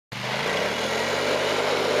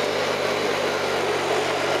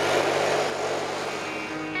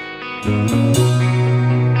Alrighty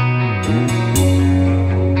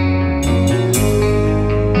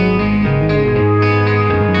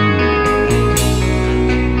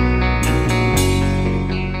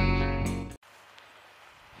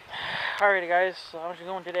guys, so how's it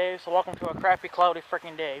going today? So welcome to a crappy, cloudy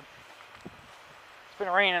freaking day. It's been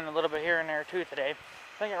raining a little bit here and there too today.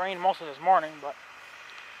 I think it rained most of this morning, but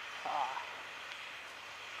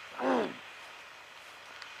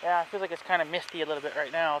yeah, it feels like it's kind of misty a little bit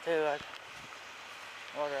right now too. Well,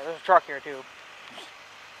 there's a truck here too.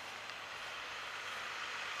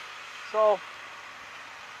 So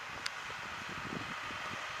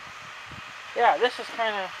yeah, this is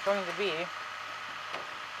kind of going to be,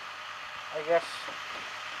 I guess,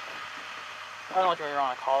 I don't know what you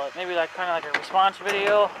want to call it. Maybe like kind of like a response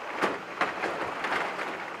video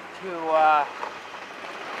to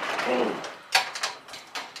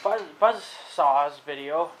BUZZSAH'S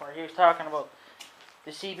video where he was talking about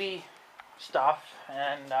the CB stuff,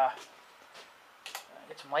 and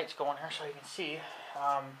get some lights going here so you can see.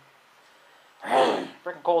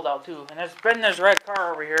 Freaking cold out too, and there's been this red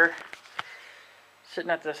car over here sitting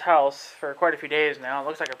at this house for quite a few days now. It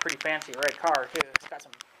looks like a pretty fancy red car too. It's got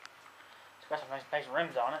some nice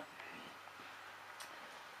rims on it.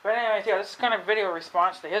 But anyways, yeah, this is kind of a video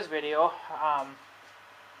response to his video,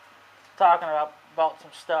 talking about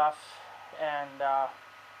some stuff, and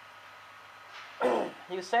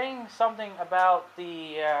he was saying something about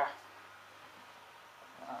the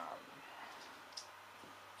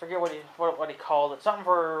forget what he called it, something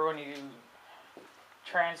for when you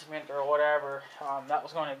transmit or whatever. That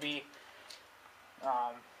was going to be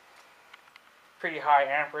pretty high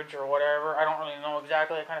amperage or whatever. I don't really know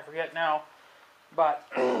exactly. I kind of forget now. But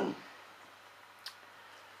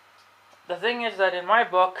the thing is that in my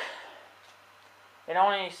book, it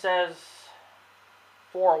only says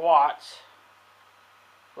 4 watts,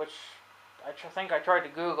 which I think I tried to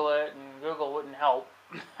Google it, and Google wouldn't help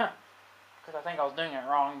because I think I was doing it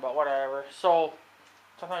wrong, but whatever. So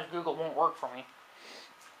sometimes Google won't work for me.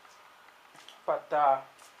 But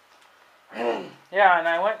yeah, and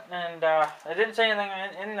I went and I didn't say anything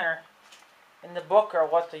in there in the book or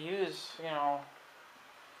what to use, you know,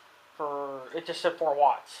 for it. Just said 4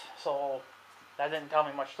 watts, so that didn't tell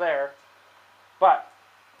me much there. But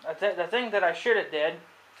the thing that I should have did,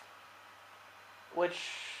 which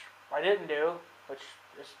I didn't do, which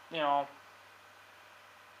is, you know,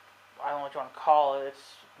 I don't know what you want to call it,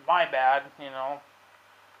 it's my bad, you know,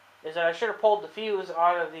 is that I should have pulled the fuse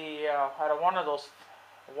out of one of those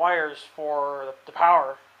wires for the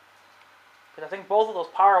power, because I think both of those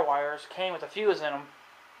power wires came with a fuse in them,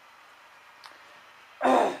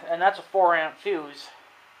 and that's a 4 amp fuse,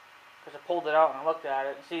 because I pulled it out and I looked at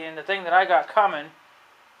it. See, and the thing that I got coming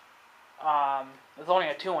is only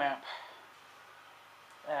a 2 amp,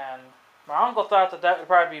 and my uncle thought that would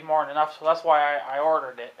probably be more than enough, so that's why I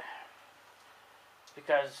ordered it,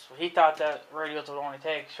 because he thought that radios would only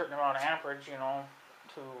take a certain amount of amperage, you know,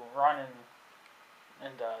 to run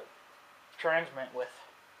and transmit with.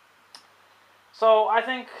 So I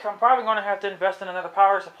think I'm probably going to have to invest in another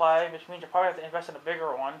power supply, which means I probably have to invest in a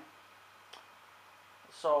bigger one.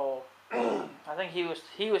 So I think he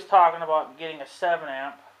was talking about getting a 7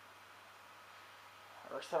 amp,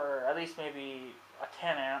 or at least maybe a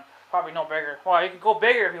 10 amp. Probably no bigger. Well, you can go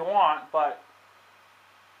bigger if you want, but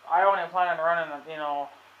I only plan on running, you know,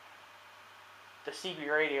 the CB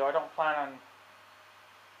radio. I don't plan on,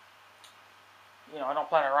 you know, I don't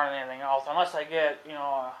plan on running anything else unless I get, you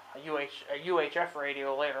know, a UHF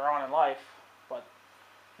radio later on in life, but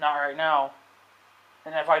not right now.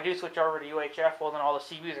 And if I do switch over to UHF, well, then all the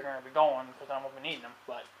CBs are going to be going because I'm going to be needing them.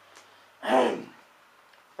 But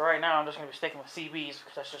for right now, I'm just going to be sticking with CBs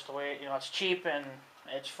because that's just the way, you know, it's cheap and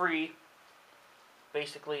it's free.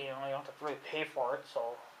 Basically, you know, you don't have to really pay for it,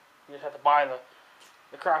 so you just have to buy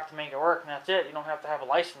the crap to make it work, and that's it. You don't have to have a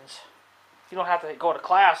license. You don't have to go to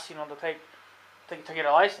class, you know, to get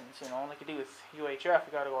a license, you know, like you do with UHF.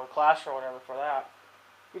 You got to go to class or whatever for that.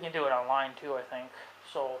 You can do it online too, I think.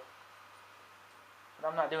 So, but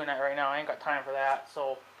I'm not doing that right now. I ain't got time for that.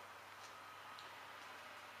 So,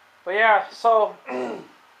 but yeah, so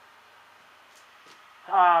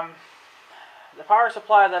the power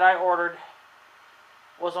supply that I ordered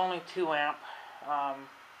was only 2 amp,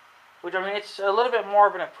 which, I mean, it's a little bit more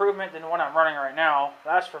of an improvement than what I'm running right now.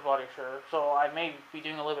 That's for bloody sure. So I may be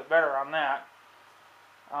doing a little bit better on that.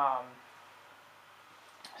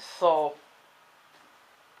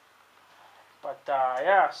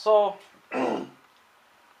 Yeah, so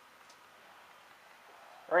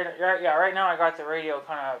right now I got the radio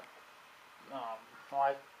kind of, well,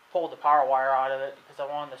 I pulled the power wire out of it because I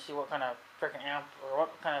wanted to see what kind of freaking amp, or what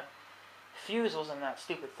kind of fuse was in that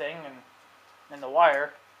stupid thing and in the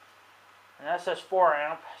wire. And that says 4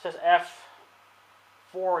 amp. It says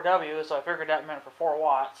F4W, so I figured that meant for 4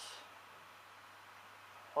 watts.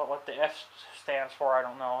 What the F stands for, I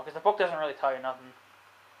don't know, because the book doesn't really tell you nothing.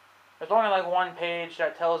 There's only like one page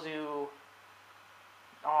that tells you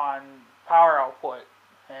on power output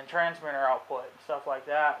and transmitter output and stuff like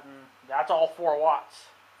that, and that's all 4 watts.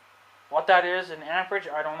 What that is in amperage,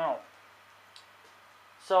 I don't know.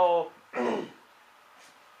 So,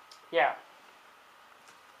 yeah.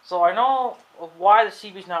 So I know why the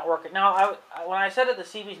CB's not working. Now, when I said that the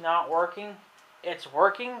CB's not working, it's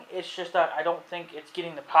working. It's just that I don't think it's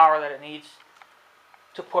getting the power that it needs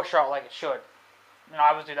to push out like it should. And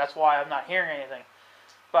obviously that's why I'm not hearing anything.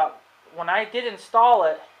 But when I did install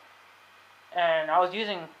it, and I was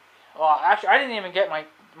using, well, actually I didn't even get my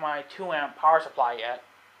 2 amp power supply yet.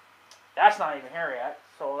 That's not even here yet.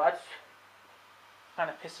 So that's kind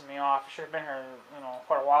of pissing me off. It should have been here,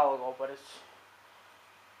 quite a while ago. But it's,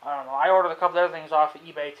 I don't know. I ordered a couple other things off of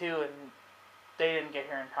eBay too, and they didn't get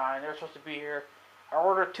here in time. They were supposed to be here. I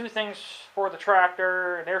ordered 2 things for the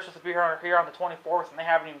tractor, and they were supposed to be here on the 24th, and they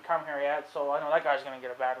haven't even come here yet, so I know that guy's going to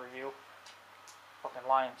get a bad review. Fucking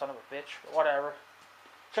lying son of a bitch, but whatever.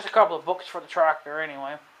 Just a couple of books for the tractor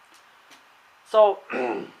anyway. So,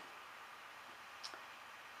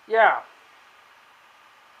 yeah.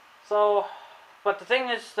 So, but the thing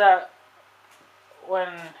is that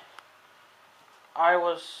when I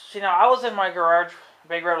was in my garage,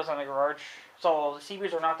 Big Red was in the garage, so the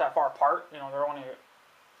CBs are not that far apart, they're only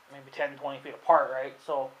maybe 10, 20 feet apart, right?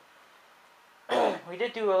 So, we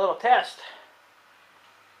did do a little test,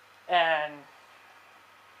 and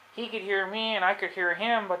he could hear me and I could hear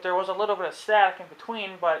him, but there was a little bit of static in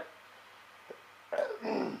between, but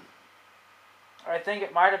I think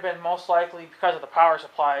it might have been most likely because of the power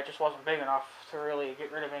supply. It just wasn't big enough to really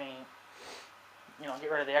get rid of any,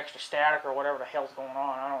 get rid of the extra static or whatever the hell's going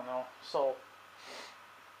on. I don't know. So,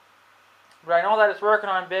 but I know that it's working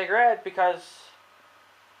on Big Red because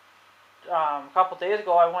a couple days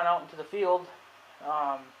ago I went out into the field.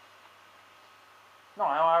 I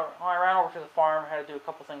ran over to the farm, had to do a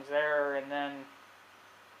couple things there, and then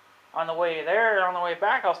on the way there and on the way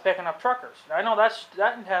back I was picking up truckers. And I know that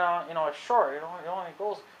antenna, is short. It only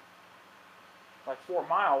goes like 4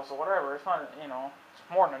 miles or whatever. It's not, it's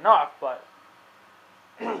more than enough, but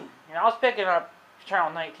I was picking up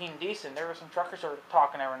channel 19 decent. There were some truckers that were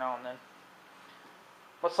talking every now and then.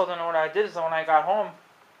 But so then what I did is when I got home,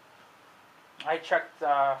 I checked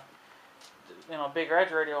Big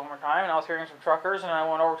Red's radio one more time, and I was hearing some truckers, and I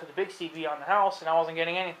went over to the big CB on the house, and I wasn't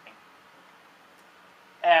getting anything.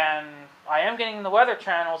 And I am getting the weather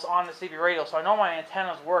channels on the CB radio, so I know my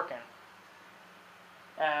antenna's working.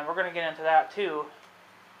 And we're going to get into that too.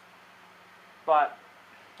 But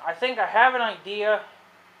I think I have an idea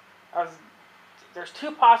of, there's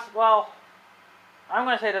I'm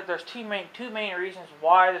going to say that there's two main reasons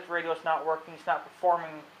why this radio is not working. It's not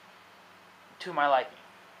performing to my liking.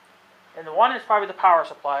 And the one is probably the power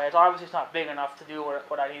supply. It's obviously not big enough to do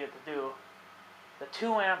what I need it to do. The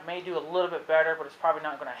 2 amp may do a little bit better, but it's probably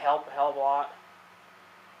not going to help a hell of a lot.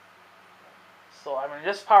 So, I mean,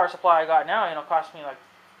 this power supply I got now, cost me like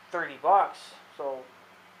 $30. So,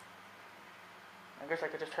 I guess I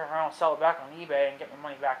could just turn around and sell it back on eBay and get my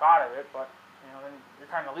money back out of it. But, then you're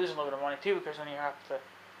kind of losing a little bit of money too, because then you have to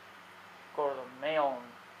go to the mail and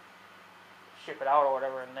ship it out or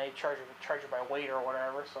whatever, and they charge you by weight or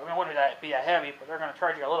whatever. So, I mean, it wouldn't be that heavy, but they're going to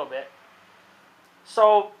charge you a little bit.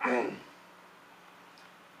 So,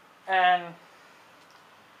 and,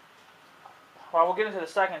 well, we'll get into the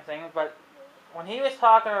second thing, but when he was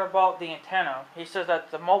talking about the antenna, he says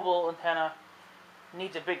that the mobile antenna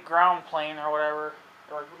needs a big ground plane or whatever,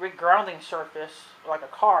 or a big grounding surface, like a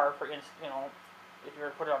car, if you were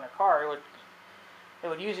to put it on a car, it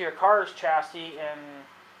would use your car's chassis, and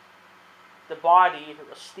the body, if it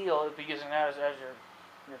was steel, it would be using that as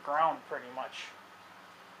your ground pretty much.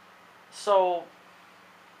 So,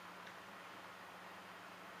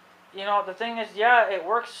 the thing is, yeah, it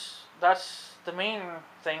works. That's the main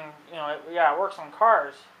thing. It works on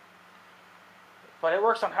cars. But it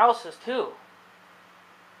works on houses too.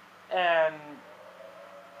 And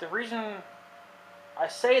the reason I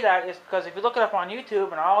say that is because if you look it up on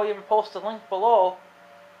YouTube, and I'll even post a link below,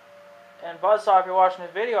 and BUZZSAH, if you're watching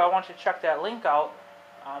this video, I want you to check that link out.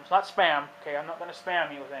 It's not spam, okay? I'm not going to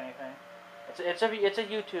spam you with anything. It's a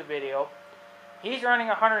YouTube video. He's running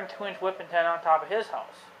a 102-inch whip antenna on top of his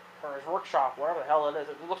house, or his workshop, whatever the hell it is.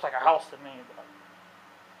 It looks like a house to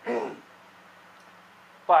me.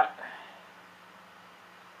 But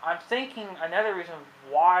I'm thinking another reason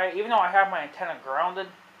why, even though I have my antenna grounded,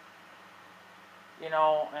 you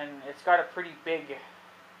know, and it's got a pretty big,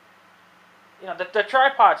 you know, the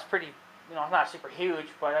tripod's pretty, you know, not super huge,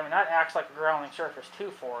 but I mean, that acts like a grounding surface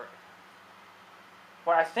too for it.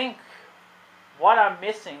 But I think what I'm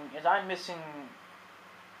missing is I'm missing,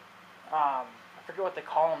 I forget what they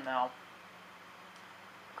call them now,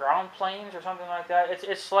 ground planes or something like that.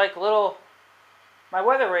 It's like little, my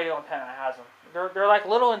weather radio antenna has them. They're like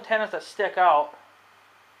little antennas that stick out,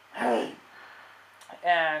 and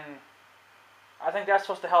I think that's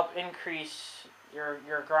supposed to help increase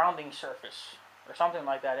your grounding surface or something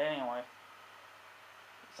like that anyway.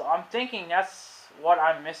 So I'm thinking that's what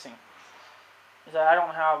I'm missing, is that I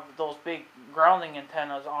don't have those big grounding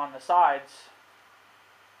antennas on the sides.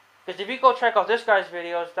 Because if you go check out this guy's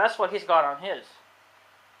videos, that's what he's got on his.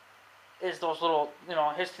 Is those little, you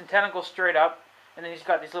know, his antenna goes straight up, and then he's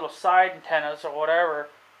got these little side antennas or whatever.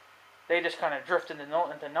 They just kind of drift into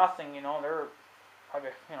nothing, you know. They're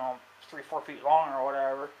probably, you know, 3-4 feet long or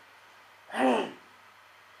whatever.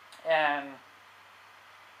 And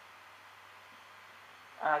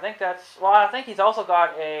I think that's, well, I think he's also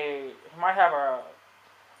got he might have I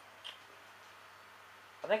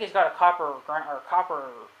think he's got a copper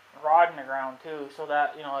rod in the ground too, so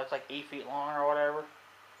that, you know, it's like 8 feet long or whatever.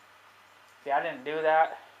 See, I didn't do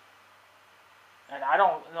that. And I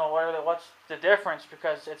don't know what's the difference,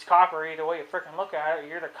 because it's copper either way you freaking look at it.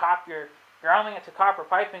 You're grounding it to copper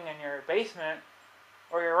piping in your basement,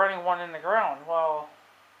 or you're running one in the ground. Well,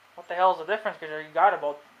 what the hell is the difference? Because you got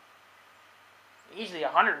about easily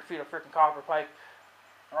 100 feet of freaking copper pipe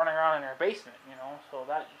running around in your basement, you know. So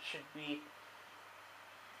that should be,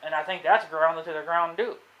 and I think that's grounded to the ground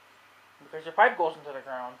too, because your pipe goes into the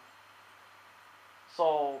ground.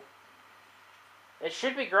 So it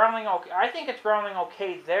should be grounding okay. I think it's grounding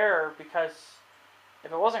okay there, because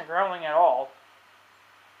if it wasn't grounding at all,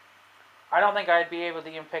 I don't think I'd be able to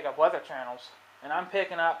even pick up weather channels. And I'm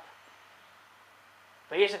picking up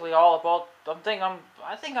basically all about, I think I'm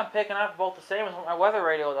picking up about the same as what my weather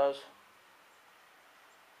radio does.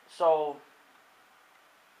 So,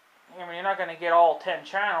 I mean, you're not going to get all 10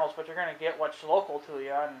 channels, but you're going to get what's local to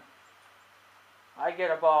you. And I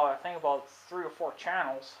get I think about 3 or 4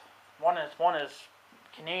 channels. One is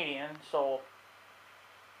Canadian, so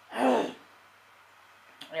yeah,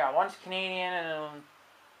 one's Canadian, and I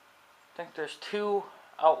think there's 2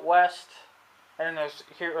 out west, and then there's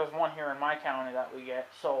one here in my county that we get.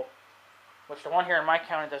 So, which the one here in my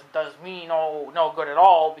county does me no good at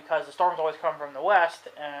all, because the storms always come from the west,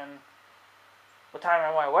 and by the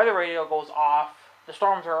time my weather radio goes off, the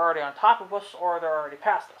storms are already on top of us, or they're already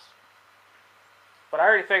past us. But I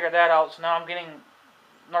already figured that out, so now I'm getting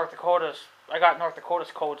North Dakota's. I got North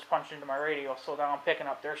Dakota's codes punched into my radio, so now I'm picking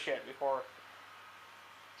up their shit before.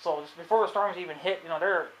 So before the storms even hit, you know,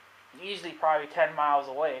 they're easily probably 10 miles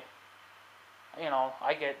away. You know,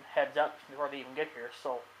 I get heads up before they even get here.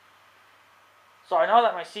 So I know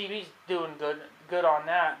that my CB's doing good on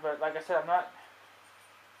that, but like I said,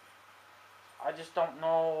 I just don't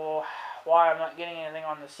know why I'm not getting anything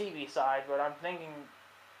on the CB side. But I'm thinking,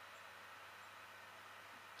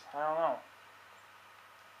 I don't know.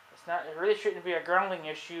 It really shouldn't be a grounding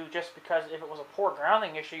issue, just because if it was a poor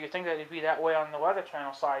grounding issue, you'd think that it'd be that way on the weather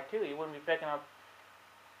channel side too. You wouldn't be picking up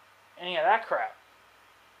any of that crap.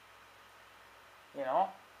 You know?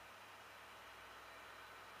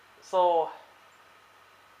 So,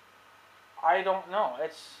 I don't know.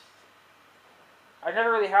 I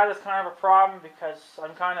never really had this kind of a problem, because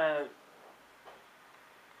I'm kind of,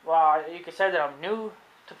 well, you could say that I'm new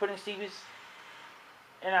to putting CBs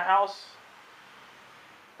in a house.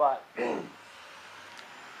 But, holy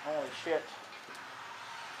shit.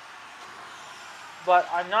 But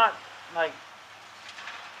I'm not, like,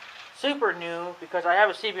 super new, because I have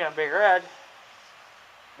a CB on Big Red.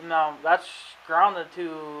 Now, that's grounded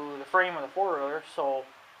to the frame of the four-wheeler, so,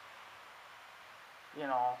 you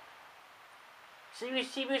know,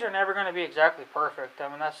 CBs are never going to be exactly perfect. I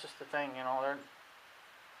mean, that's just the thing, you know.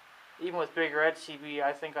 Even with Big Red CB,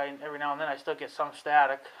 I think every now and then I still get some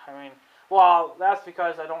static. I mean, well, that's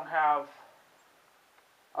because I don't have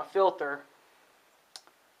a filter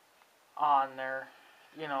on there,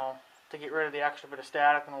 you know, to get rid of the extra bit of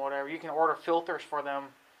static and whatever. You can order filters for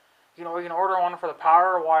them. You know, you can order one for the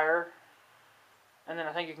power wire, and then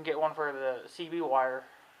I think you can get one for the CB wire.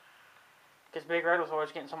 Because Big Red was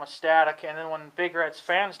always getting so much static, and then when Big Red's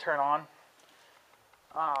fans turn on,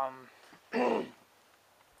 I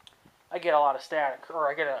get a lot of static, or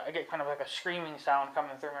I get kind of like a screaming sound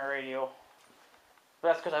coming through my radio. But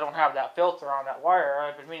that's because I don't have that filter on that wire.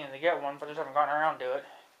 I've been meaning to get one, but just haven't gotten around to it.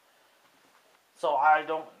 So I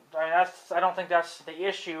don't think that's the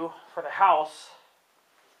issue for the house.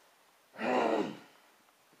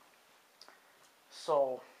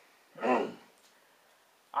 So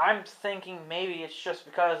I'm thinking maybe it's just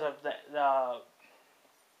because of the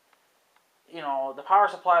the power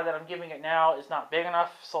supply that I'm giving it now is not big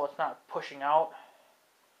enough, so it's not pushing out.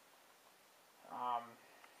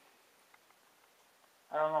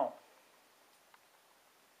 I don't know.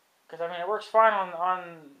 Because, I mean, it works fine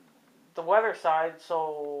on the weather side,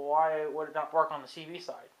 so why would it not work on the CV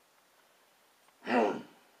side?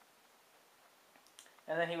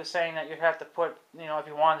 And then he was saying that you'd have to put, if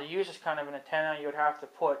you wanted to use this kind of an antenna, you would have to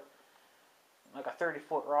put like a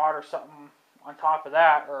 30-foot rod or something on top of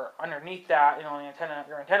that, or underneath that, your antenna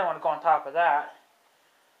would go on top of that.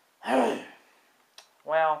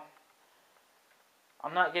 Well,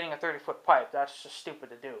 I'm not getting a 30-foot pipe. That's just stupid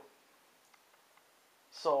to do.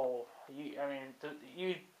 So, if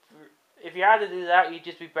you had to do that, you'd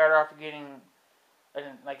just be better off getting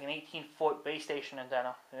like an 18-foot base station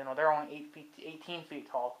antenna. They're only 18 feet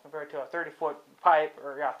tall compared to a 30-foot pipe,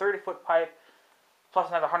 30-foot pipe plus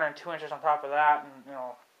another 102 inches on top of that, and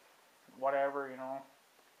whatever.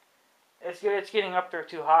 It's getting up there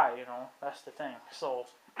too high. That's the thing. So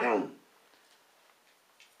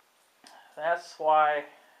that's why.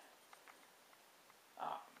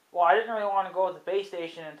 Well, I didn't really want to go with the base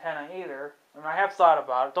station antenna either. I mean, I have thought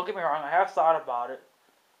about it. Don't get me wrong, I have thought about it.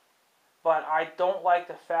 But I don't like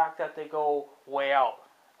the fact that they go way out.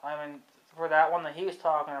 I mean, for that one that he was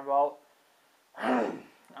talking about,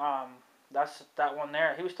 that's that one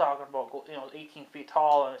there. He was talking about 18 feet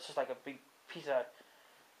tall, and it's just like a big piece of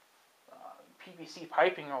PVC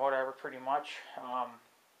piping or whatever, pretty much.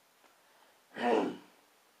 I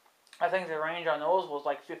think the range on those was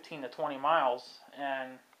like 15 to 20 miles,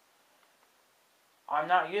 and I'm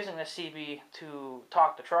not using the CB to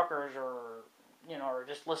talk to truckers or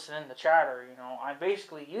just listen in the chatter. I'm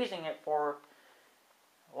basically using it for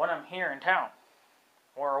when I'm here in town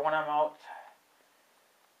or when I'm out.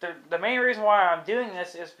 The main reason why I'm doing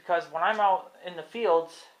this is because when I'm out in the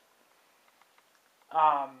fields,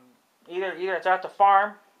 either it's at the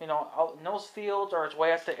farm, out in those fields, or it's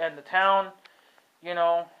way at the end of town,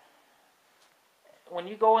 when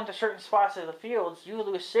you go into certain spots of the fields, you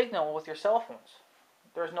lose signal with your cell phones.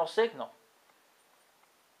 There's no signal.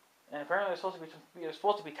 And apparently there's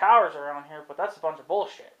supposed to be towers around here, but that's a bunch of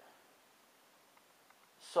bullshit.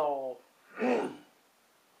 So, I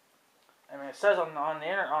mean, it says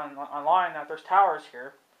online that there's towers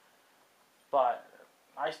here, but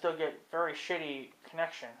I still get very shitty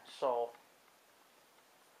connection. So,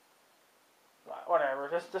 whatever.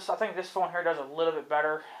 I think this phone here does a little bit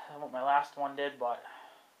better than what my last one did, but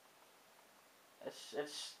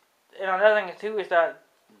it's. Another thing too is that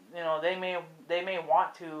they may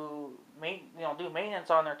want to do maintenance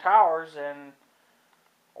on their towers,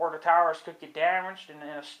 or the towers could get damaged in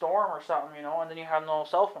a storm or something, and then you have no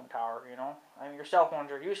cell phone tower. I mean, your cell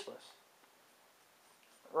phones are useless.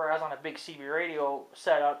 Whereas on a big CB radio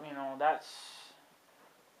setup,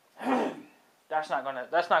 that's not gonna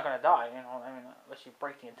die. I mean, unless you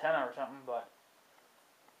break the antenna or something, but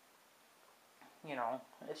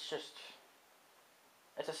it's just.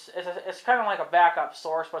 It's kind of like a backup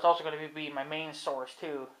source, but it's also going to be my main source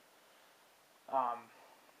too. I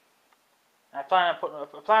plan on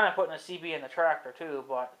putting a CB in the tractor too,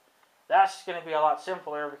 but that's going to be a lot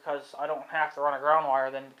simpler because I don't have to run a ground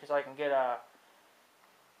wire then, because I can get a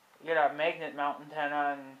magnet mount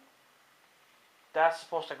antenna, and that's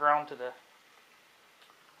supposed to ground to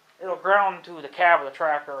it'll ground to the cab of the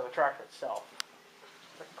tractor or the tractor itself.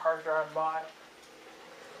 The car's driving by.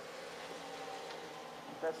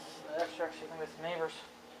 That's actually, I think that's the neighbors.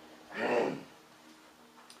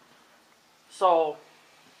 So,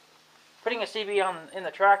 putting a CB in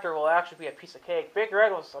the tractor will actually be a piece of cake. Big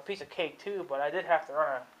Red was a piece of cake too, but I did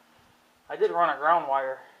run a ground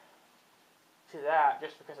wire to that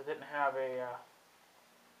just because I didn't have I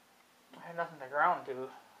had nothing to ground to.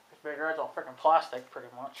 Because Big Red's all freaking plastic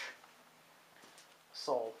pretty much.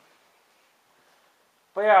 So,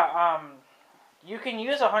 but yeah, you can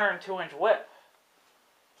use a 102-inch whip.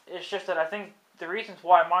 It's just that I think the reasons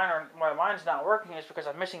why mine's not working is because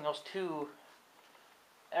I'm missing those two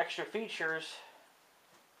extra features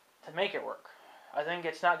to make it work. I think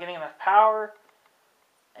it's not getting enough power,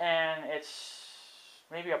 and it's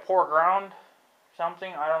maybe a poor ground,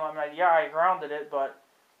 something. I don't know. I mean, yeah, I grounded it, but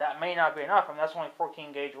that may not be enough. I mean, that's only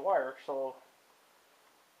 14 gauge wire, so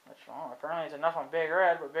apparently it's enough on Big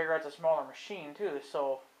Red, but Big Red's a smaller machine too.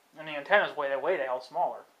 So, and the antenna's way the hell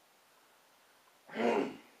smaller.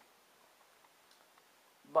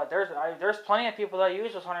 But there's plenty of people that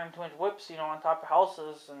use those 102-inch whips, on top of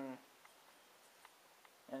houses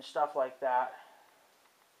and stuff like that.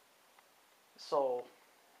 So,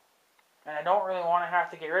 and I don't really want to have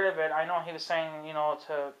to get rid of it. I know he was saying, you know,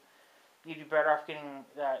 you'd be better off getting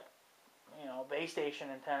that, you know, base station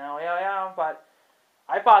antenna. Oh, yeah, but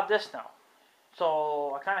I bought this now.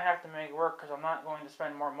 So I kind of have to make it work because I'm not going to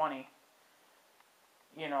spend more money,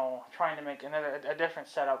 you know, trying to make a different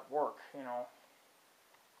setup work, you know.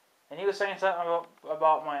 And he was saying something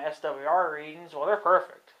about my SWR readings. Well, they're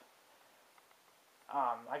perfect.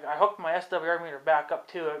 I hooked my SWR meter back up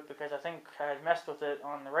to it because I think I had messed with it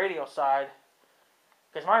on the radio side.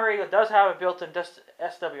 Because my radio does have a built-in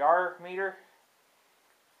SWR meter.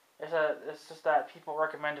 It's just that people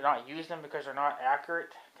recommend to not use them because they're not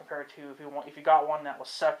accurate compared to if you got one that was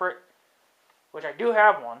separate, which I do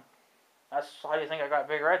have one. That's how you think I got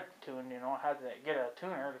Big Red tuned. You know, I had to get a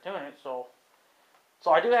tuner to tune it. So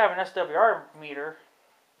I do have an SWR meter.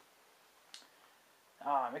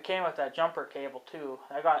 It came with that jumper cable too.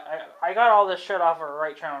 I got all this shit off of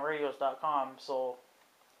rightchannelradios.com. So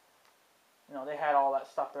you know they had all that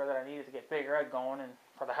stuff there that I needed to get Big Red going and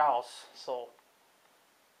for the house. So.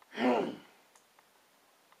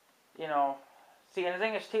 You know, see, and the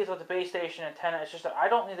thing is, too, with the base station antenna, it's just that I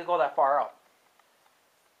don't need to go that far out.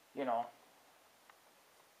 You know.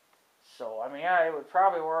 So, I mean, yeah, it would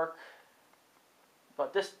probably work.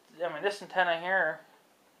 But this antenna here,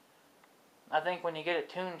 I think when you get it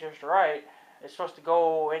tuned just right, it's supposed to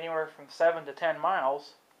go anywhere from 7 to 10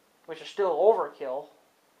 miles, which is still overkill.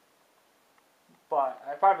 But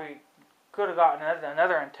I probably could have gotten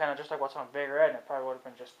another antenna just like what's on Big Red, and it probably would have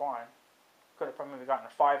been just fine. Could have probably gotten a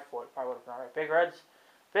 5-foot, probably would have been alright.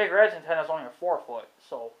 Big Red's antenna is only a 4-foot,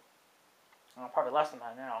 so probably less than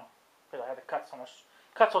that now, because I had to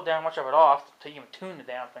cut so damn much of it off to even tune the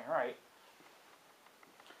damn thing right.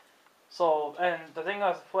 So, and the thing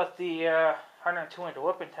with the 102-inch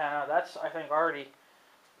whip antenna, that's I think already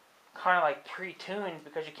kind of like pre-tuned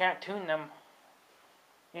because you can't tune them,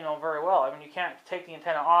 you know, very well. I mean, you can't take the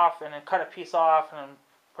antenna off and then cut a piece off and then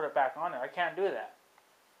put it back on there. I can't do that.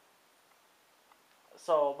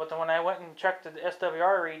 So, but then when I went and checked the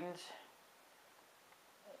SWR readings,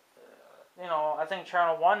 you know, I think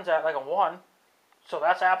channel 1's at like a 1, so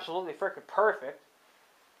that's absolutely freaking perfect.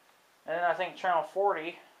 And then I think channel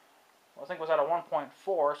 40, I think was at a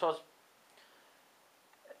 1.4, so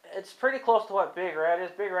it's pretty close to what Big Red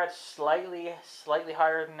is. Big Red's slightly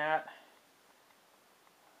higher than that.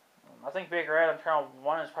 I think Big Red on channel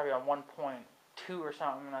 1 is probably on 1.2 or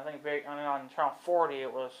something, and I think on channel 40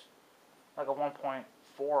 it was like a 1.4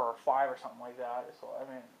 or 5 or something like that. So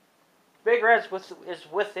I mean, Big Red's is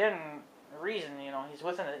within reason. You know, he's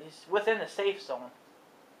within the safe zone.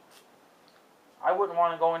 I wouldn't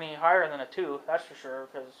want to go any higher than a 2, that's for sure,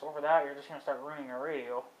 because over that you're just gonna start ruining your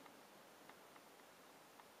radio.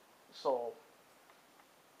 So,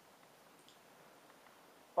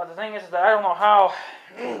 but the thing is that I don't know how.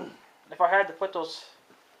 If I had to put those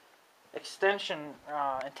extension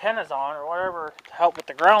antennas on or whatever to help with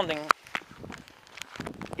the grounding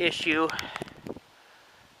issue,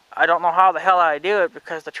 I don't know how the hell I do it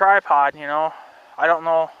because the tripod, you know, I don't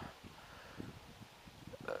know.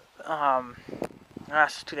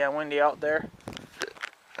 It's too damn windy out there.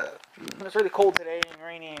 It's really cold today and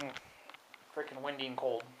rainy and freaking windy and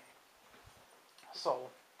cold. So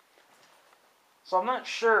I'm not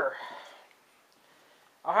sure.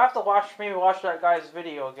 I'll have to maybe watch that guy's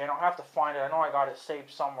video again. I'll have to find it. I know I got it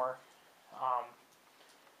saved somewhere.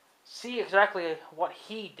 See exactly what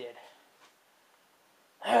he did.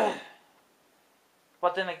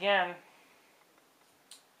 But then again,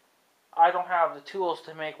 I don't have the tools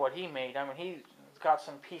to make what he made. I mean, he's got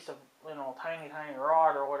some piece of, you know, tiny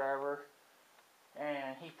rod or whatever,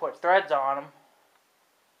 and he put threads on them,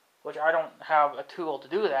 which I don't have a tool to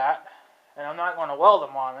do that, and I'm not going to weld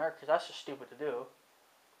them on there because that's just stupid to do.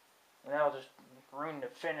 And that'll just ruin the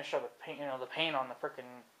finish of the paint, you know, the paint on the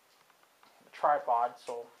frickin' tripod,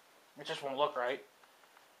 so it just won't look right.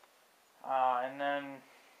 And then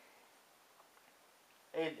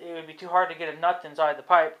it would be too hard to get a nut inside the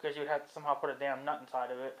pipe because you'd have to somehow put a damn nut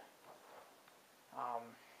inside of it.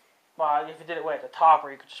 Well, if you did it way at the top,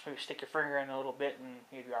 where you could just maybe stick your finger in a little bit and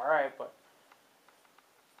you'd be alright, but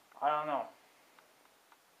I don't know.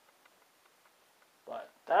 But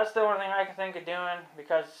that's the only thing I can think of doing,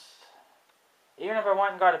 because even if I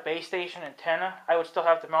went and got a base station antenna, I would still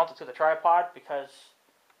have to mount it to the tripod, because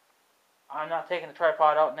I'm not taking the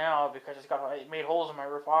tripod out now because it made holes in my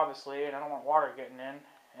roof, obviously, and I don't want water getting in.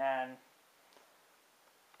 And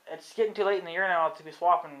it's getting too late in the year now to be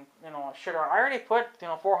swapping, you know, shit around. I already put, you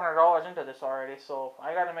know, $400 into this already, so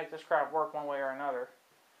I got to make this crap work one way or another.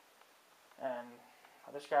 And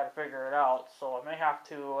I just got to figure it out. So I may have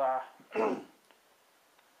to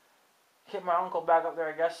get my uncle back up there,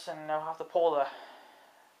 I guess, and I'll have to pull the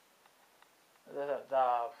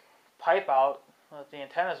pipe out that the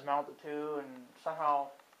antenna's mounted to, and somehow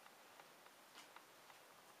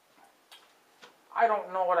I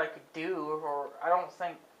don't know what I could do, or I don't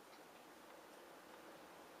think.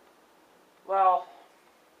 Well,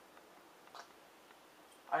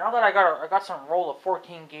 I know that I got some roll of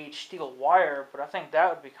 14 gauge steel wire, but I think that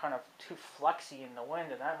would be kind of too flexy in the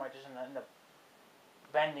wind, and that might just end up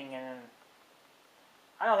bending, and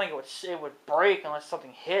I don't think it would break unless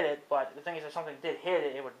something hit it. But the thing is, if something did hit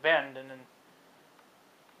it, it would bend, and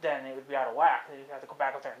then it would be out of whack. You'd have to go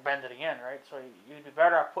back up there and bend it again, right? So you'd be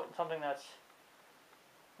better off putting something that's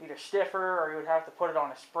either stiffer, or you would have to put it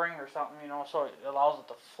on a spring or something, so it allows it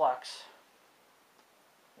to flex.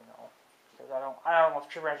 Because I don't know if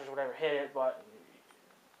tree branches would ever hit it, but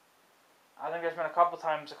I think there's been a couple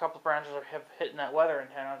times a couple of branches have hit that weather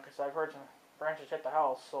antenna, because I've heard some branches hit the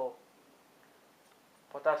house. So,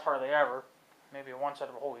 but that's hardly ever. Maybe once out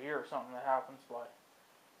of a whole year or something that happens, but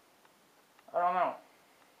I don't know.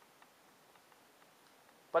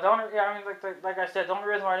 But the only, like I said, the only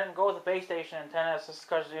reason why I didn't go with the base station antenna is just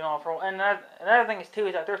because, another thing is too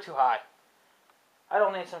is that they're too high. I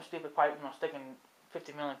don't need some stupid pipe, sticking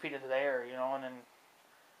 50 million feet into the air, and then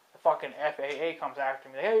the fucking FAA comes after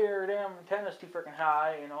me, hey, your damn antenna's too freaking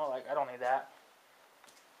high, I don't need that.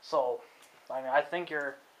 So, I think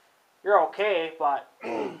you're okay, but,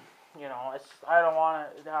 I don't want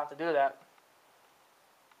to have to do that,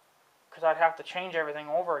 because I'd have to change everything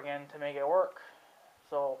over again to make it work.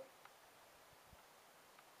 So,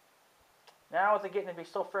 now with it getting to be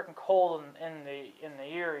so freaking cold in the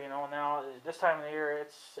year, now this time of the year,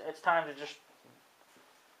 it's time to just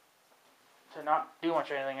not do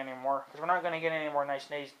much of anything anymore, because we're not going to get any more nice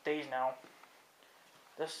days now.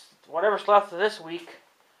 Whatever's left of this week,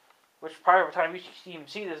 which probably by the time you even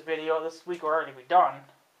see this video, this week will already be done.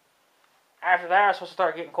 After that, it's supposed to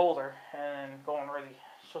start getting colder, and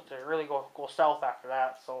supposed to really go south after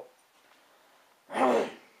that.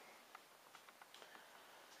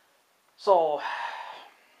 So,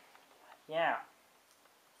 yeah.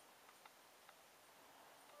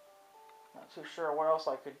 Not too sure what else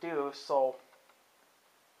I could do, so,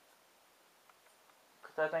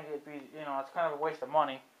 because I think it'd be, it's kind of a waste of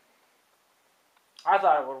money. I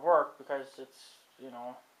thought it would work, because it's, there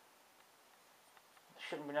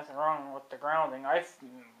shouldn't be nothing wrong with the grounding. I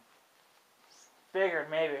figured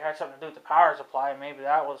maybe it had something to do with the power supply. Maybe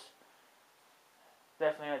that was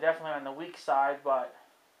definitely on the weak side, but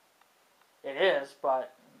it is.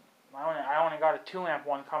 But I only got a 2 amp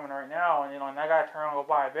one coming right now, and and I got to turn around and go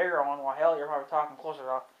buy a bigger one. Well, hell, you're probably talking closer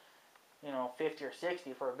to 50 or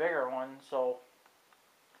 60 for a bigger one. So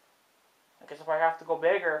I guess if I have to go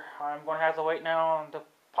bigger, I'm going to have to wait now until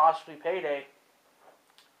possibly payday.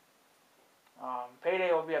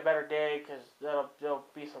 Payday will be a better day, because there'll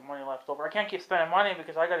be some money left over. I can't keep spending money,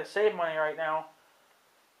 because I got to save money right now,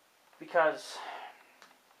 because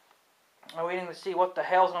I'm waiting to see what the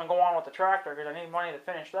hell's going to go on with the tractor, because I need money to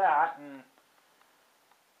finish that, and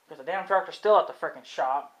because the damn tractor's still at the frickin'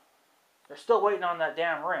 shop. They're still waiting on that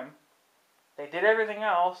damn rim. They did everything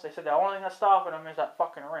else. They said the only thing that's stopping them is that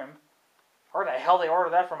fucking rim. Where the hell they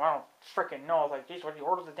ordered that from, I don't frickin' know. I was like, geez, what, you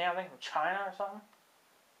ordered the damn thing from China or something?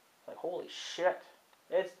 Like, holy shit.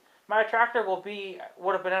 My tractor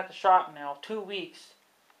would have been at the shop now 2 weeks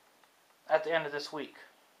at the end of this week.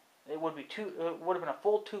 It would have been a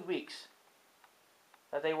full 2 weeks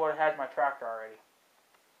that they would have had my tractor already.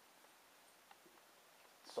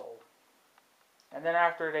 So, and then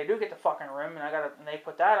after they do get the fucking rim, and they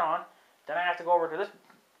put that on, then I have to go over to this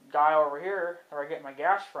guy over here where I get my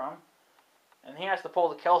gas from, and he has to pull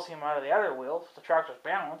the calcium out of the other wheel so the tractor's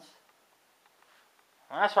balanced.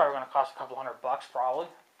 And that's probably going to cost a couple $100 probably.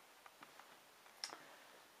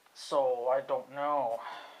 So I don't know.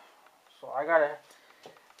 So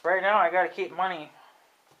right now I gotta keep money.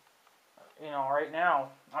 Right now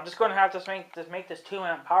I'm just going to have to make this 2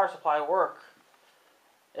 amp power supply work.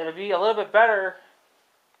 It'll be a little bit better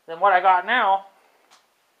than what I got now,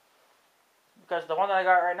 because the one that I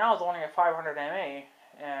got right now is only a 500 mA,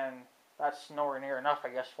 and that's nowhere near enough, I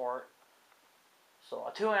guess, for it. So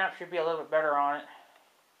a 2 amp should be a little bit better on it.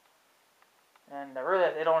 And really,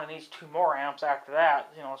 it only needs 2 more amps after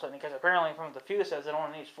that, because apparently from the fuse says it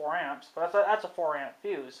only needs 4 amps. But that's a 4 amp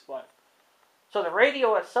fuse. But so the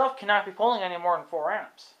radio itself cannot be pulling any more than 4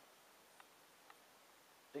 amps.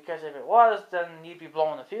 Because if it was, then you'd be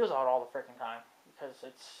blowing the fuse out all the freaking time. Because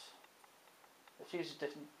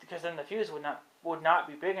then the fuse would not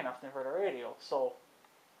be big enough then for the radio. So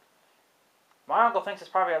my uncle thinks it's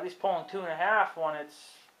probably at least pulling 2.5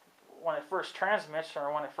 when it first transmits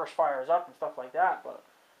or when it first fires up and stuff like that. But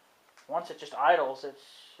once it just idles, it's,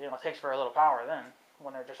 you know, it takes very little power then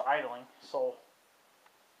when they're just idling. So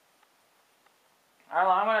I don't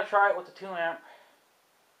know, I'm gonna try it with the 2 amp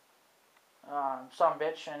some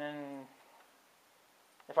bitch, and then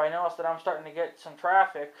if I notice that I'm starting to get some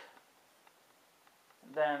traffic,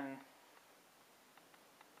 then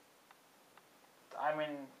I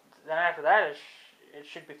mean, then after that it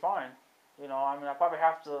should be fine. You know, I mean, I'll probably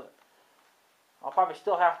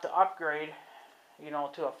still have to upgrade, you know,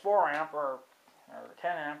 to a 4 amp or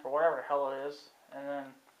 10 amp or whatever the hell it is, and then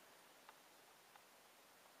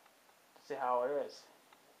see how it is.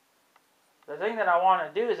 The thing that I want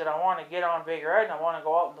to do is that I want to get on Big Red and I want to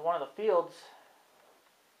go out into one of the fields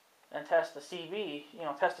and test the CB, you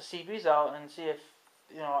know, test the CBs out and see if,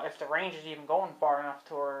 you know, if the range is even going far enough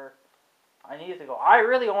to where I need it to go. I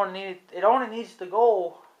really only need it only needs to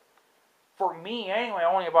go, for me anyway,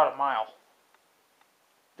 only about a mile.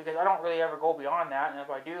 Because I don't really ever go beyond that, and if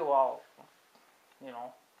I do, well, you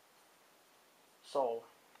know, so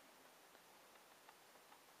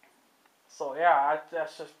yeah,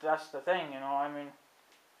 that's the thing, you know, I mean,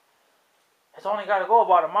 it's only got to go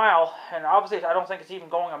about a mile, and obviously I don't think it's even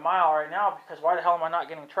going a mile right now, because why the hell am I not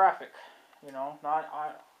getting traffic, you know,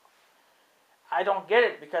 I don't get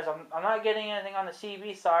it, because I'm not getting anything on the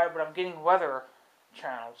CB side, but I'm getting weather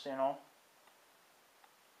channels, you know,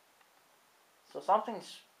 so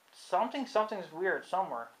something's weird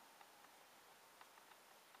somewhere,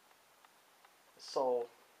 so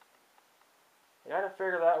you gotta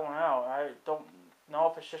figure that one out. I don't know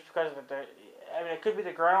if it's just because of I mean, it could be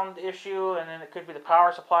the ground issue, and then it could be the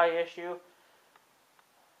power supply issue.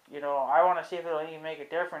 You know, I want to see if it'll even make a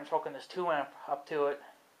difference hooking this 2 amp up to it.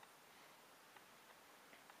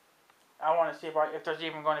 I want to see if there's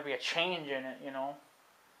even going to be a change in it, you know.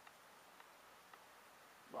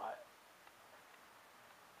 But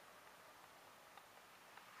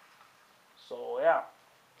so yeah,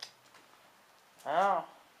 I don't know.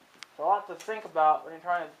 It's a lot to think about when you're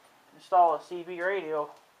trying to install a CB radio.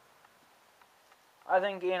 I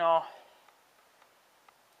think, you know,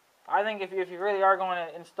 if you really are going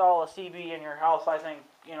to install a CB in your house, I think,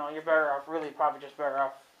 you know, you're better off, really probably just better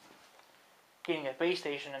off getting a base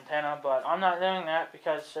station antenna. But I'm not doing that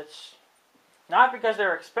because it's not because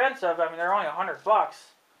they're expensive. I mean, they're only $100,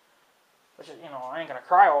 which is, you know, I ain't gonna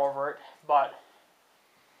cry over it. But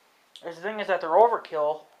the thing is that they're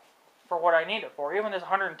overkill for what I need it for. Even this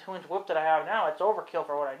 102-inch whip that I have now, it's overkill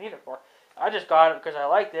for what I need it for. I just got it because I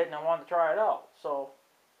liked it and I wanted to try it out. So,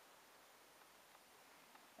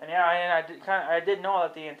 and yeah, I did know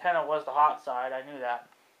that the antenna was the hot side. I knew that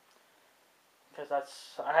because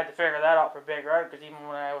I had to figure that out for Big Red, because even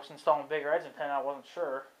when I was installing Big Red's antenna, I wasn't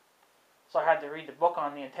sure. So I had to read the book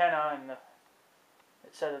on the antenna, and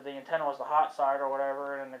it said that the antenna was the hot side or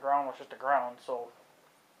whatever, and the ground was just the ground. So,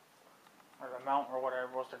 or the mount or whatever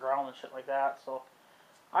was the ground and shit like that. So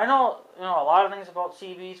I know, you know, a lot of things about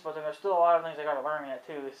CBs, but then there's still a lot of things I gotta learn yet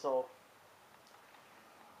too. So,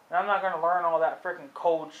 and I'm not gonna learn all that freaking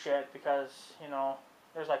code shit, because, you know,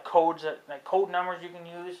 there's like codes like code numbers you can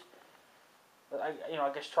use. You know,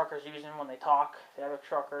 I guess truckers use them when they talk, the other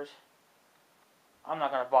truckers. I'm not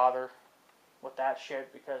gonna bother with that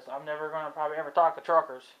shit, because I'm never gonna probably ever talk to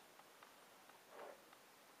truckers.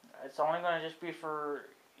 It's only gonna just be for,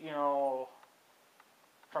 you know,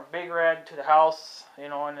 from Big Red to the house, you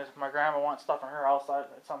know, and if my grandma wants stuff in her house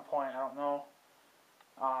at some point, I don't know.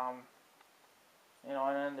 You know,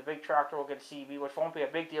 and then the big tractor will get a CB, which won't be a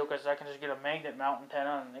big deal, because I can just get a magnet mount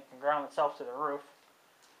antenna and it can ground itself to the roof.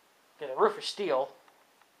 Because the roof is steel.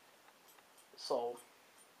 So,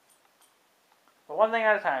 but one thing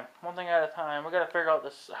at a time. One thing at a time. We gotta figure out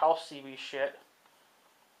this house CB shit.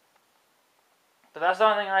 But that's the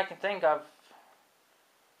only thing I can think of,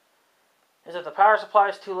 is that the power supply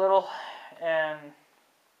is too little, and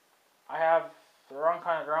I have the wrong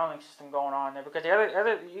kind of grounding system going on there. Because the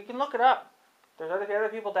other you can look it up. There's other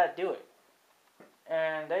people that do it,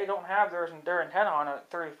 and they don't have their antenna on a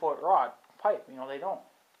 30-foot rod pipe. You know, they don't.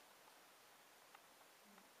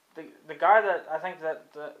 The guy that I think that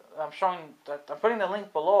I'm showing, that I'm putting the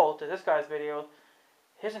link below to this guy's video,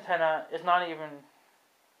 his antenna is not even,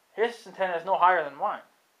 his antenna is no higher than mine.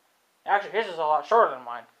 Actually, his is a lot shorter than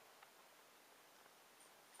mine.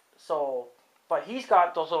 So, but he's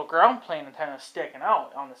got those little ground plane antennas sticking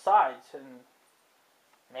out on the sides, and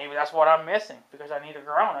maybe that's what I'm missing, because I need a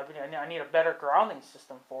ground. I need a better grounding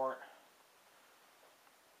system for it.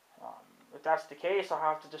 If that's the case, I'll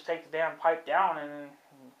have to just take the damn pipe down, and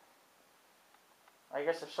I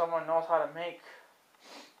guess if someone knows how to make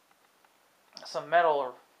some metal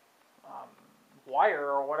or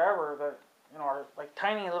wire or whatever that, you know, are like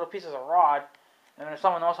tiny little pieces of rod, and then if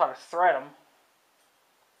someone knows how to thread them,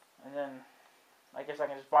 and then I guess I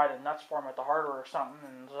can just buy the nuts for them at the hardware or something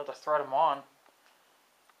and just have to thread them on.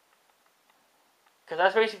 Because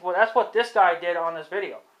that's basically that's what this guy did on this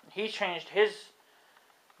video. He changed his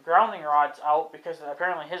grounding rods out because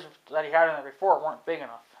apparently his that he had in there before weren't big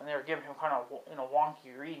enough, and they were giving him kind of, you know,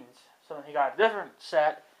 wonky readings. So then he got a different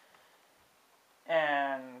set,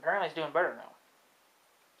 and apparently he's doing better now.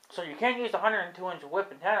 So you can't use the 102-inch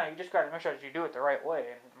whip antenna. You just got to make sure that you do it the right way.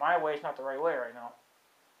 And my way is not the right way right now.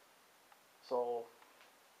 So,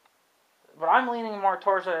 but I'm leaning more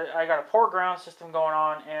towards I got a poor ground system going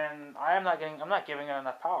on, and I'm not giving it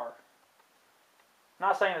enough power.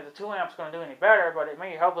 Not saying that the 2 amps going to do any better, but it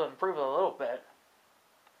may help it improve it a little bit.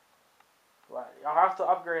 But I'll have to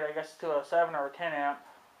upgrade, I guess, to a 7 or a 10 amp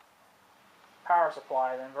power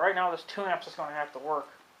supply then. But right now, this 2 amps is going to have to work.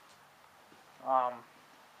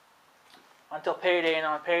 Until payday, and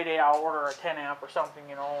on payday I'll order a 10 amp or something,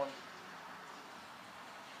 you know,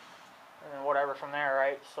 and then whatever from there,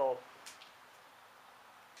 right? So,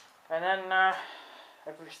 and then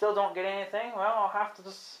if we still don't get anything, well, I'll have to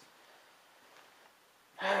just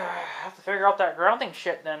figure out that grounding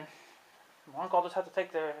shit then. I'll just have to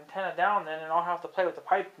take the antenna down then, and I'll have to play with the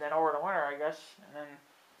pipe then over the winter, I guess, and then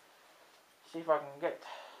see if I can get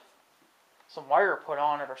some wire put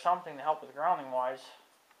on it or something to help with the grounding wise.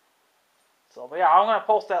 So, but yeah, I'm going to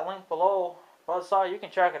post that link below. BUZZSAH, you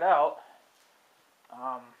can check it out.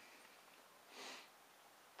 I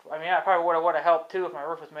mean, yeah, it probably would have helped too if my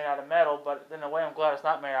roof was made out of metal, but in a way I'm glad it's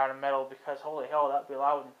not made out of metal, because holy hell, that would be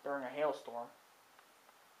loud during a hailstorm.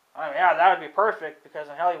 I mean, yeah, that would be perfect, because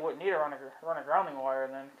in hell you wouldn't need to run a grounding wire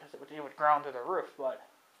then, because it would ground to the roof, but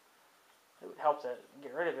it would help to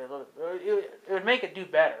get rid of it a little bit. It would make it do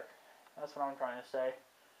better. That's what I'm trying to say.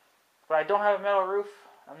 But I don't have a metal roof.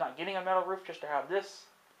 I'm not getting a metal roof just to have this.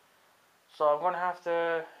 So I'm going to have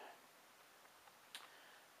to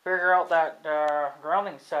figure out that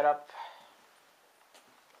grounding setup.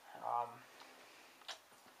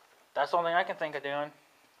 That's the only thing I can think of doing.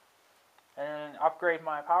 And upgrade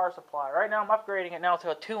my power supply. Right now I'm upgrading it now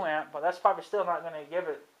to a 2 amp, but that's probably still not going to give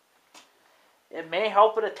it. It may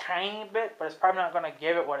help it a tiny bit, but it's probably not going to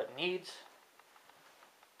give it what it needs.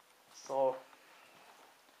 So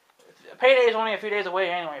payday is only a few days away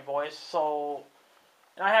anyway, boys. So,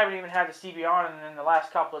 and I haven't even had the CB on in the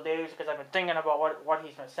last couple of days because I've been thinking about what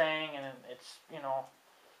he's been saying, and it's, you know.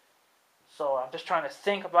 So I'm just trying to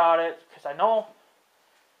think about it because I know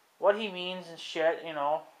what he means and shit, you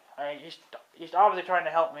know. He's obviously trying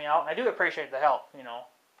to help me out, and I do appreciate the help, you know.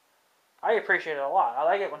 I appreciate it a lot. I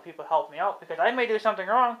like it when people help me out because I may do something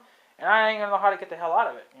wrong, and I ain't gonna know how to get the hell out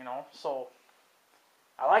of it, you know. So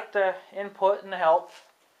I like the input and the help.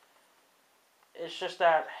 It's just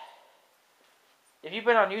that if you've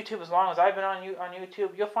been on YouTube as long as I've been on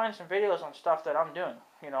YouTube, you'll find some videos on stuff that I'm doing,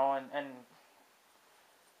 you know, and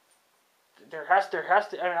there has to.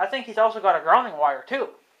 I mean, I think he's also got a grounding wire too.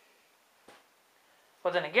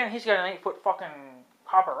 But then again, he's got an 8-foot fucking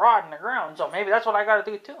copper rod in the ground, so maybe that's what I got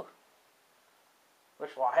to do too.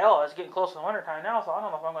 Which, well, hell, it's getting close to the winter time now, so I don't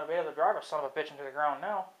know if I'm going to be able to drive a son of a bitch into the ground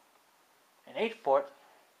now. An 8-foot,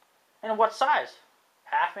 and what size?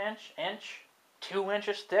 Half-inch, inch, 2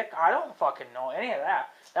 inches thick? I don't fucking know any of that.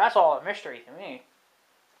 That's all a mystery to me.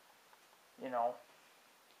 You know.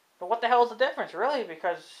 But what the hell is the difference, really?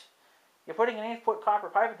 Because you're putting an 8-foot copper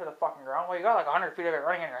pipe into the fucking ground. Well, you got like 100 feet of it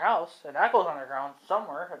running in your house, and that goes underground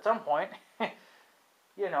somewhere at some point.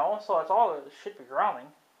 You know, so it's all it should be grounding.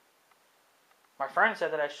 My friend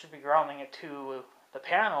said that I should be grounding it to the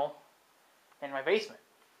panel in my basement.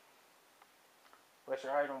 Which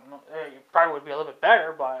I don't know, it probably would be a little bit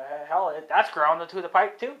better, but hell, that's grounded to the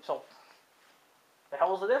pipe too, so the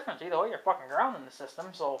hell is the difference? Either way, you're fucking grounding the system,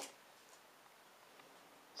 so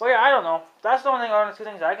yeah, I don't know. That's the only two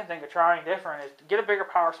things I can think of trying different is to get a bigger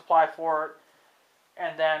power supply for it,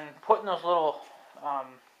 and then putting those little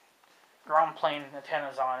ground plane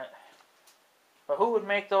antennas on it. But who would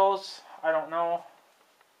make those? I don't know.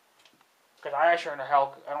 Because I sure in the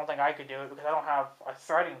hell, I don't think I could do it because I don't have a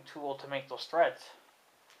threading tool to make those threads.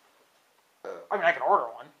 I mean, I can order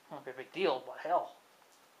one. It won't be a big deal, but hell.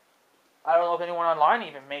 I don't know if anyone online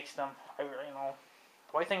even makes them. You know,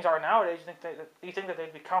 the way things are nowadays, you think that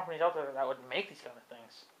there'd be companies out there that would make these kind of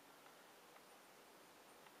things.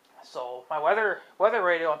 So, my weather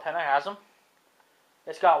radio antenna has them.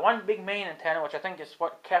 It's got one big main antenna, which I think is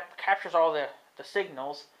what captures all the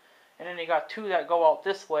signals. And then you got two that go out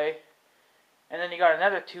this way. And then you got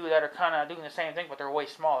another two that are kind of doing the same thing, but they're way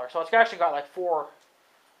smaller. So it's actually got like 4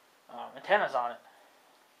 antennas on it.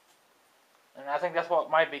 And I think that's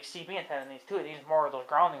what my big CB antenna needs too. It needs more of those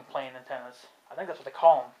grounding plane antennas. I think that's what they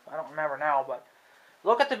call them. I don't remember now, but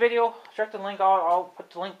look at the video. Check the link out. I'll put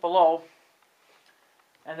the link below.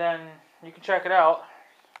 And then you can check it out.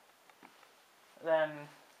 Then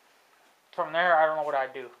from there, I don't know what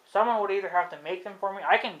I'd do. Someone would either have to make them for me.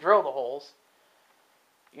 I can drill the holes,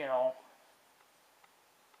 you know,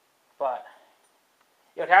 but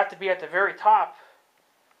it would have to be at the very top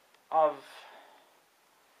of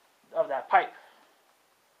that pipe.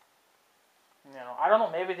 You know, I don't know,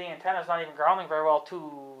 maybe the antenna's not even grounding very well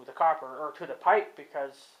to the copper or to the pipe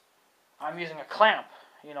because I'm using a clamp,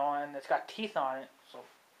 you know, and it's got teeth on it. So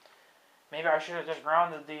maybe I should have just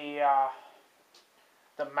grounded the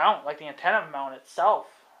mount, like the antenna mount itself,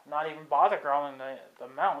 not even bother grounding the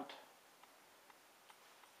mount.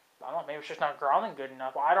 I don't know, maybe it's just not grounding good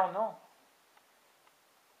enough. I don't know.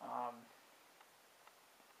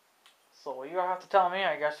 So you'll have to tell me,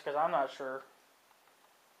 I guess, because I'm not sure.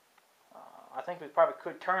 I think we probably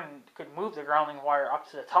could move the grounding wire up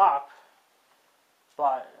to the top,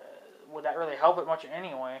 but would that really help it much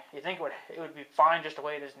anyway? You think it would be fine just the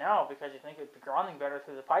way it is now because you think it would be grounding better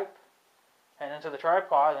through the pipe and into the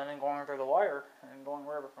tripod and then going through the wire and going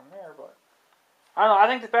wherever from there. But I don't know. I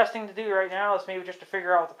think the best thing to do right now is maybe just to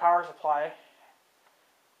figure out the power supply,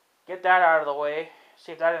 get that out of the way,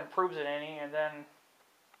 see if that improves it any, and then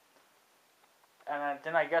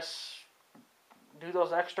I guess do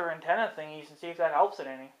those extra antenna thingies and see if that helps it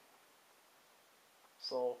any.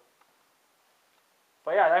 So,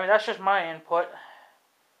 but yeah, I mean, that's just my input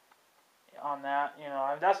on that. You know,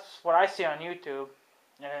 I mean, that's what I see on YouTube,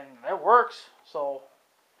 and it works. So,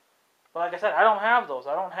 but like I said, I don't have those.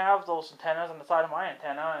 I don't have those antennas on the side of my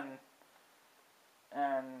antenna,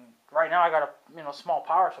 and right now I got a small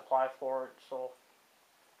power supply for it. So,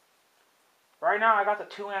 right now I got the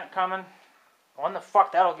 2 amp coming. When the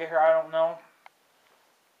fuck that'll get here, I don't know.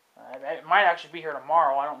 It might actually be here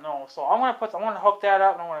tomorrow. I don't know. So I'm gonna hook that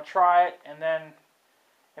up and I'm gonna try it. And then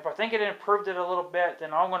if I think it improved it a little bit,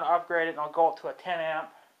 then I'm gonna upgrade it and I'll go up to a 10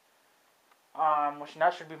 amp, which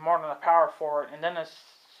that should be more than the power for it. And then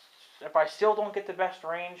if I still don't get the best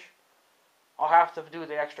range, I'll have to do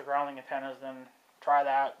the extra grounding antennas. Then try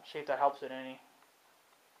that, see if that helps it any.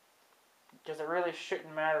 Because it really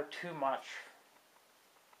shouldn't matter too much.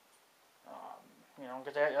 You know,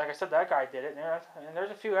 because like I said, that guy did it, and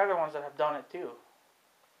there's a few other ones that have done it too.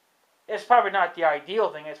 It's probably not the ideal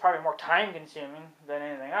thing. It's probably more time-consuming than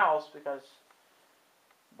anything else,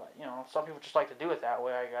 but you know, some people just like to do it that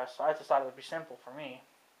way. I guess I just thought it would be simple for me.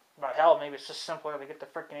 But hell, maybe it's just simpler to get the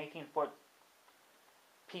freaking 18-foot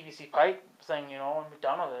PVC pipe thing, you know, and be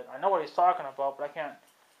done with it. I know what he's talking about, but I can't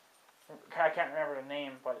remember the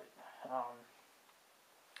name. But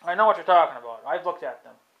I know what you're talking about. I've looked at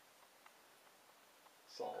them.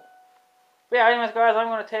 So, but yeah, anyways, guys, I'm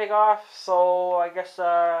going to take off. So, I guess,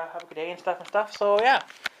 have a good day and stuff. So, yeah.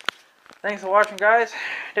 Thanks for watching, guys.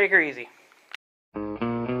 Take her easy.